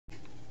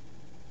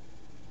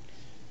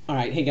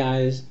Alright, hey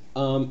guys,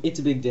 it's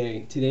a big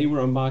day. Today we're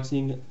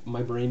unboxing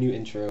my brand new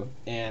intro,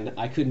 and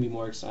I couldn't be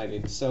more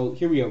excited. So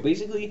here we go.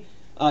 Basically,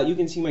 you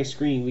can see my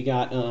screen. We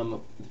got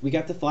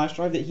the flash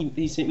drive that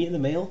he sent me in the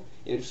mail.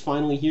 It's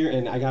finally here,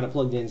 and I got it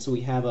plugged in. So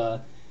we have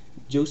a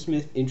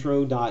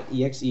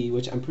joesmithintro.exe,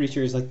 which I'm pretty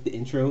sure is like the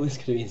intro. It's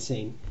gonna be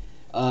insane.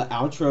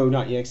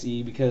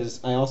 Outro.exe, because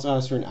I also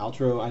asked for an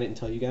outro. I didn't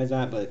tell you guys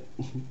that, but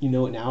you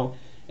know it now.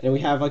 And then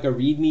we have like a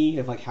readme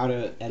of like how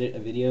to edit a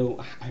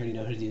video. I already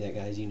know how to do that,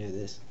 guys. You know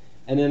this.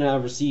 And then a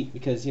receipt,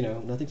 because you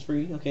know nothing's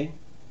free. Okay.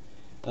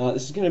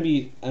 This is gonna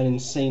be an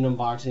insane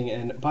unboxing.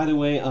 And by the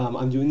way,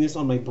 I'm doing this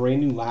on my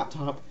brand new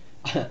laptop.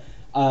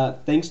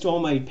 Thanks to all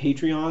my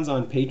Patreons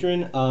on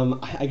Patreon,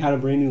 I got a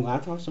brand new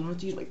laptop, so I don't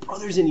have to use my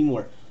brother's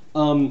anymore.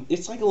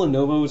 It's like a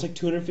Lenovo. It's like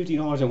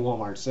 $250 at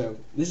Walmart. So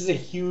this is a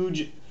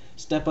huge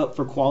step up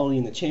for quality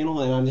in the channel,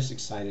 and I'm just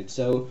excited.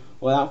 So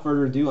without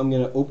further ado, I'm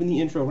gonna open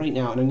the intro right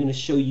now, and I'm gonna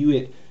show you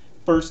it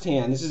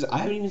firsthand. I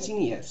haven't even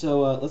seen it yet.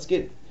 So let's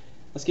get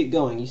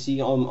going. You see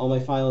all my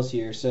files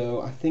here.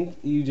 So I think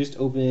you just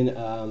open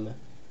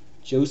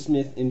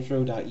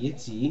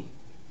joesmithintro.exe.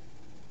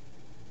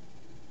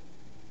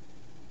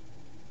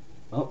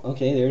 Oh,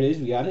 okay, there it is.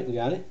 We got it. We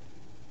got it.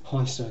 Oh,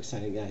 I'm so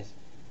excited, guys.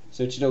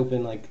 So it should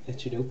open like it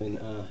should open.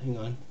 Hang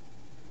on.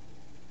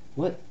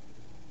 What?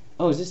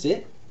 Oh, is this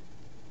it?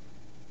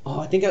 Oh,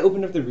 I think I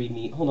opened up the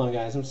README. Hold on,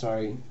 guys. I'm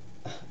sorry.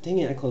 Dang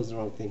it, I closed the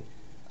wrong thing.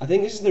 I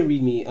think this is the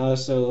README.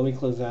 So let me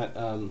close that.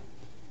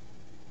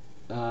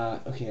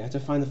 Okay, I have to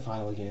find the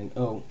file again.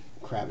 Oh,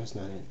 crap, that's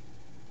not it.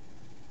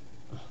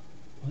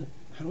 What?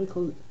 How do we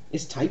close it?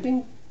 It's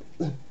typing?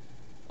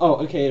 Oh,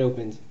 okay, it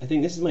opened. I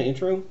think this is my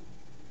intro.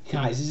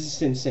 Guys, this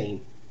is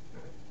insane.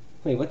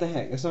 Wait, what the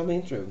heck? That's not my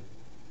intro.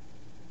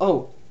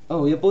 Oh,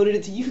 we uploaded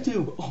it to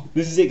YouTube. Oh,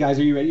 this is it, guys.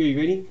 Are you ready? Are you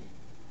ready?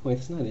 Wait,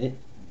 that's not it.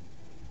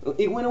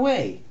 It went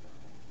away.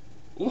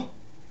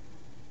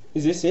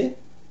 Is this it?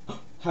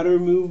 How to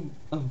remove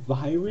a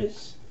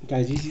virus?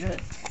 Guys, do you see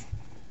that?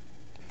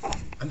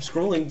 I'm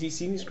scrolling. Do you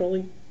see me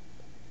scrolling?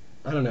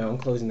 I don't know. I'm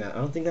closing that. I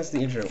don't think that's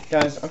the intro.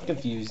 Guys, I'm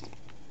confused.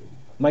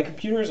 My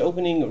computer is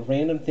opening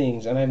random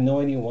things, and I have no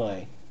idea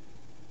why.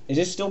 Is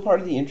this still part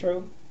of the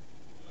intro?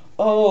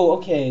 Oh,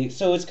 okay.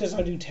 So it's because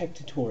I do tech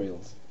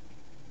tutorials.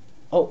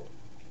 Oh,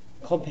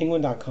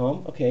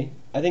 clubpenguin.com? Okay.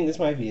 I think this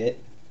might be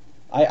it.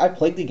 I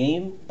played the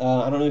game.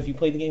 I don't know if you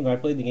played the game, but I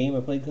played the game. I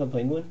played Club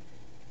Penguin.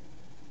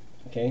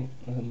 Okay.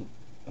 I'm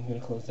going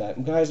to close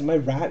that. Guys, my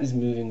rat is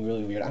moving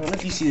really weird. I don't know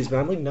if you see this, but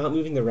I'm like not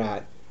moving the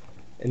rat.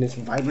 And it's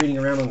vibrating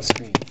around on the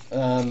screen.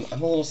 I'm a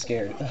little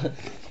scared.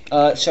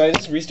 Should I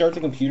just restart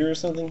the computer or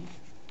something?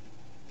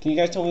 Can you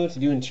guys tell me what to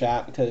do in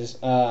chat? Because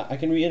I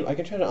can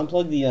try to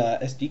unplug the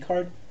SD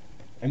card.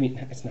 I mean,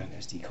 it's not an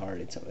SD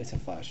card. It's a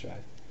flash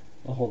drive.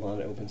 I'll hold on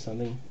to open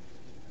something.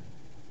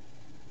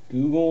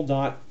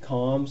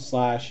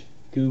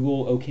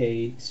 Google.com/Google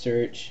OK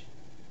search.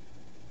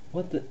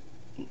 What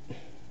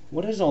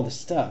is all this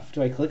stuff?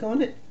 Do I click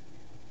on it?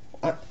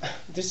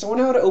 Does someone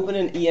know how to open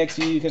an exe?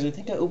 Because I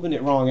think I opened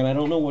it wrong and I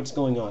don't know what's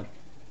going on.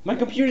 My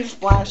computer is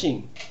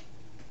flashing.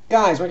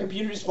 Guys, my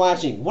computer is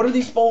flashing. What are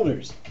these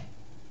folders?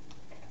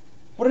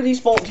 What are these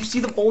folders? Do you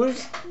see the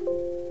folders?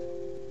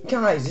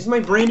 Guys, this is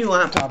my brand new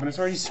laptop and it's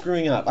already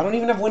screwing up. I don't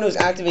even have Windows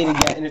activated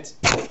yet and it's...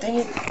 Dang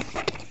it.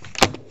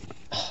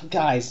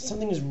 Guys,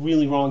 something is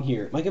really wrong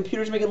here. My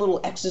computer's making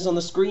little X's on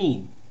the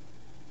screen.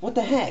 What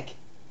the heck?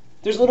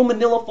 There's little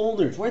manila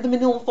folders. Where are the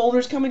manila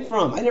folders coming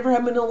from? I never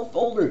had manila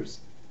folders.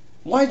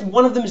 Why is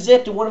one of them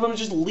zipped and one of them is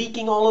just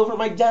leaking all over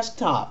my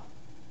desktop?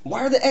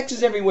 Why are the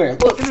X's everywhere?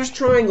 Look, there's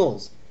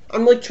triangles.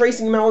 I'm like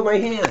tracing them out with my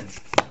hands.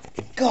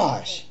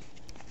 Gosh.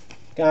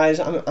 Guys,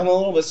 I'm a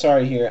little bit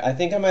sorry here. I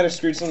think I might have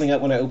screwed something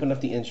up when I opened up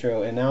the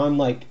intro, and now I'm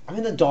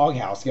in the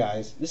doghouse,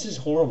 guys. This is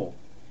horrible.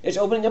 It's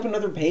opening up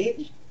another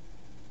page?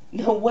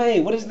 No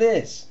way. What is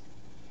this?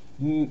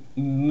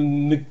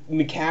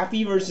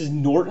 McAfee versus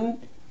Norton?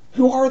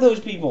 Who are those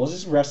people? Is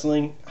this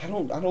wrestling? I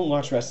don't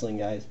watch wrestling,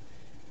 guys.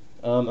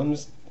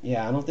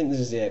 Yeah, I don't think this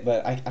is it,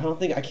 but I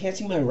can't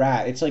see my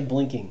rat. It's like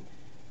blinking.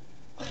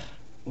 I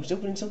was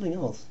opening something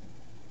else.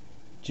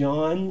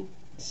 John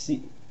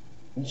Cena.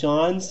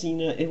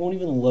 It won't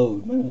even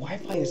load. My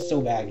Wi-Fi is so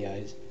bad,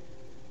 guys.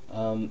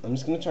 I'm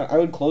just gonna try. I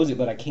would close it,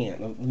 but I can't.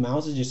 The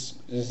mouse is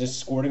just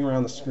squirting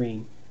around the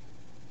screen.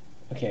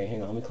 Okay,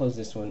 hang on. Let me close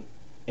this one.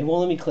 It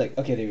won't let me click.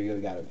 Okay, there we go.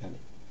 We got it.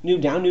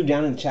 Noob down in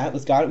the chat.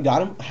 Let's got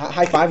him.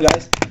 High five,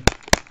 guys.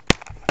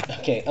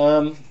 Okay.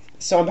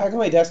 So I'm back on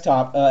my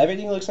desktop.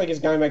 Everything looks like it's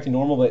going back to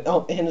normal, but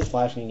and it's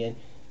flashing again.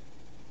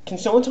 Can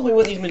someone tell me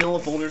what these manila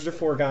folders are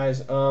for,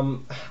 guys?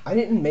 I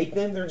didn't make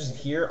them. They're just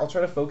here. I'll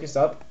try to focus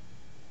up.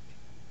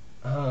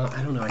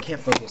 I don't know. I can't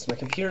focus. My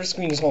computer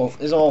screen is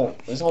all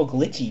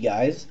glitchy,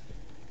 guys.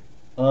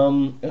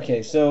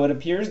 Okay. So it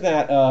appears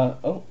that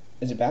oh,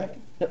 is it back?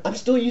 No, I'm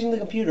still using the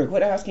computer.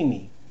 Quit asking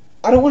me.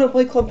 I don't want to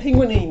play Club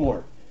Penguin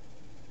anymore.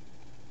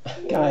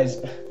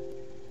 Guys,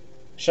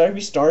 should I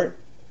restart?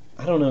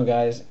 I don't know,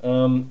 guys.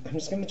 I'm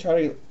just gonna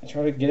try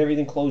to get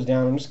everything closed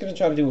down. I'm just gonna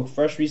try to do a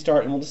fresh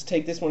restart, and we'll just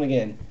take this one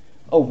again.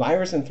 Oh,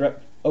 virus and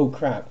threat. Oh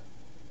crap.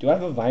 Do I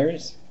have a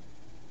virus?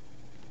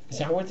 Is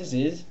that what this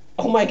is?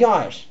 Oh my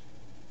gosh!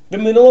 The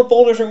manila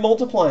folders are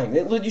multiplying.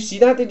 Did you see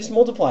that? They just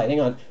multiplied. Hang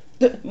on.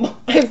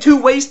 I have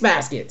 2 waste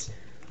baskets.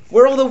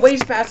 Where are all the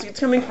waste baskets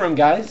coming from,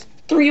 guys?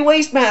 3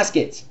 waste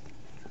baskets.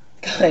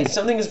 Guys,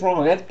 something is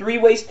wrong. I have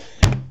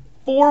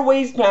 4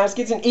 waste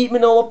baskets and 8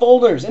 manila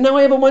folders. And now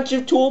I have a bunch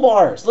of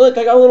toolbars. Look,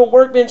 I got little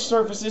workbench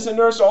surfaces and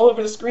they're all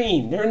over the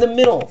screen. They're in the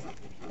middle.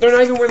 They're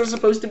not even where they're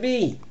supposed to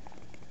be.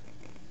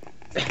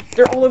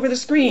 They're all over the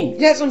screen.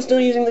 Yes, I'm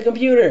still using the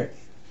computer.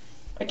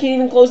 I can't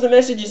even close the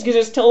messages because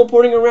it's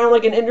teleporting around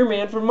like an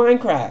Enderman from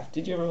Minecraft.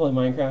 Did you ever play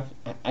Minecraft?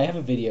 I have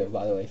a video,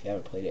 by the way, if you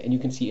haven't played it. And you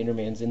can see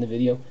Endermans in the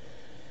video.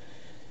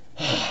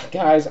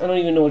 Guys, I don't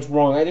even know what's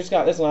wrong. I just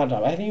got this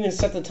laptop. I haven't even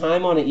set the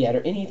time on it yet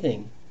or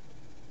anything.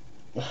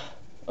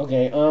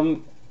 Okay,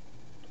 I'm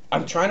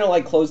trying to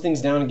like close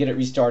things down and get it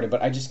restarted,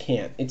 but I just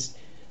can't.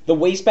 The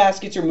waste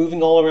baskets are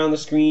moving all around the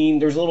screen.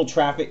 There's little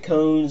traffic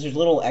cones. There's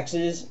little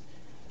X's.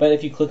 But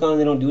if you click on them,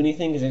 they don't do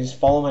anything because they just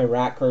follow my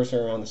rat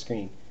cursor around the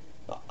screen.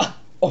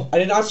 Oh, I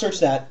did not search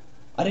that.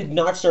 I did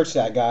not search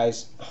that,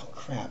 guys. Oh,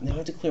 crap. Now I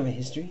have to clear my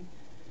history?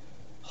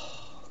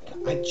 Oh,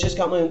 I just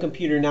got my own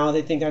computer. Now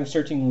they think I'm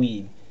searching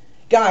weed.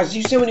 Guys, do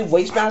you see how many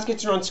waste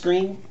baskets are on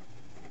screen?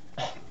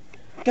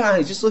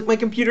 Guys, just look. My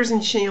computer's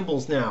in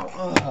shambles now.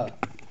 Ugh.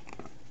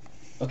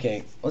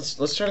 Okay,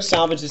 let's try to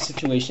salvage this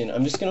situation.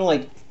 I'm just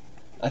going to,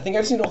 I think I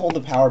just need to hold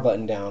the power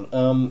button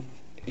down.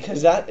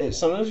 Because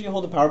sometimes if you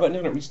hold the power button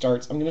down, it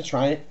restarts. I'm going to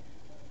try it.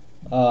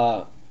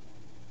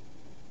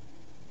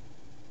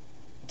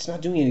 It's not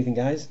doing anything,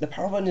 guys. The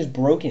power button is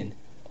broken.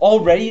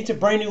 Already? It's a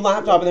brand new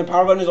laptop and the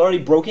power button is already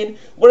broken?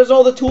 What is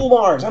all the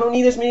toolbars? I don't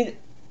need this many...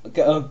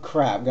 Oh,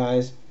 crap,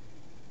 guys.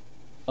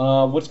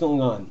 What's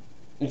going on?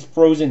 It's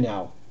frozen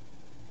now.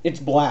 It's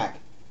black.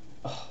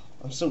 Oh,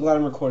 I'm so glad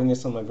I'm recording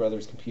this on my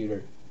brother's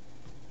computer.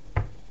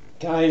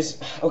 Guys,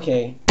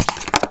 okay.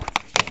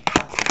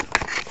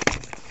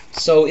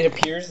 So it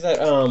appears that,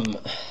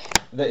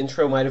 the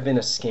intro might have been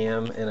a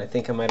scam and I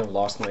think I might have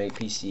lost my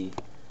PC.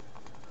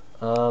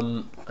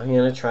 I'm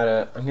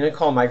gonna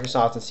call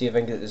Microsoft and see if I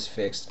can get this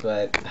fixed,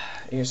 but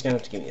you're just gonna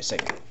have to give me a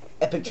second.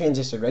 Epic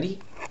Transistor, ready?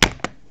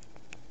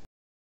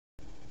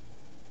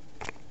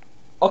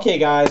 Okay,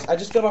 guys, I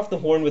just got off the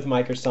horn with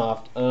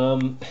Microsoft.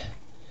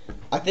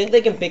 I think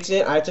they can fix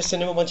it. I have to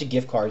send them a bunch of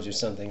gift cards or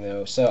something,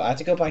 though, so I have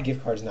to go buy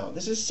gift cards now.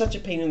 This is such a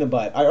pain in the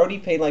butt. I already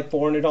paid like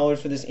 $400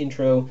 for this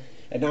intro,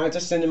 and now I have to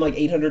send them like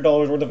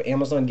 $800 worth of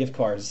Amazon gift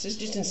cards. This is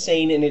just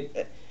insane, and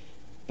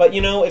but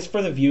you know, it's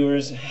for the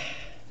viewers.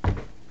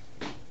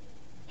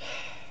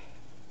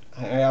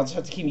 I also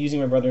have to keep using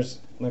my brother's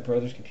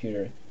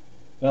computer.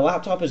 My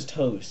laptop is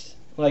toast.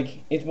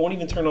 Like, it won't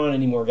even turn on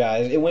anymore,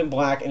 guys. It went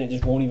black and it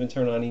just won't even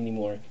turn on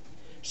anymore.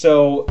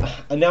 So,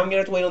 now I'm gonna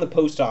have to wait on the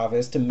post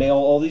office to mail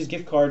all these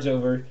gift cards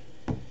over.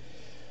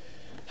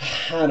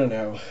 I don't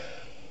know.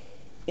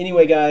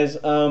 Anyway, guys,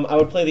 I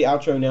would play the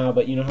outro now,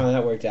 but you know how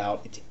that worked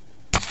out.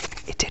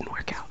 It didn't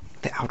work out.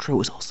 The outro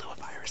was also a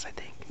virus, I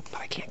think,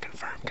 but I can't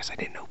confirm because I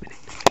didn't open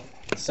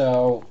it.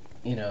 So,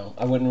 you know,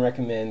 I wouldn't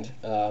recommend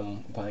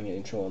buying an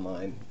intro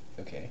online.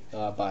 Okay,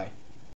 bye.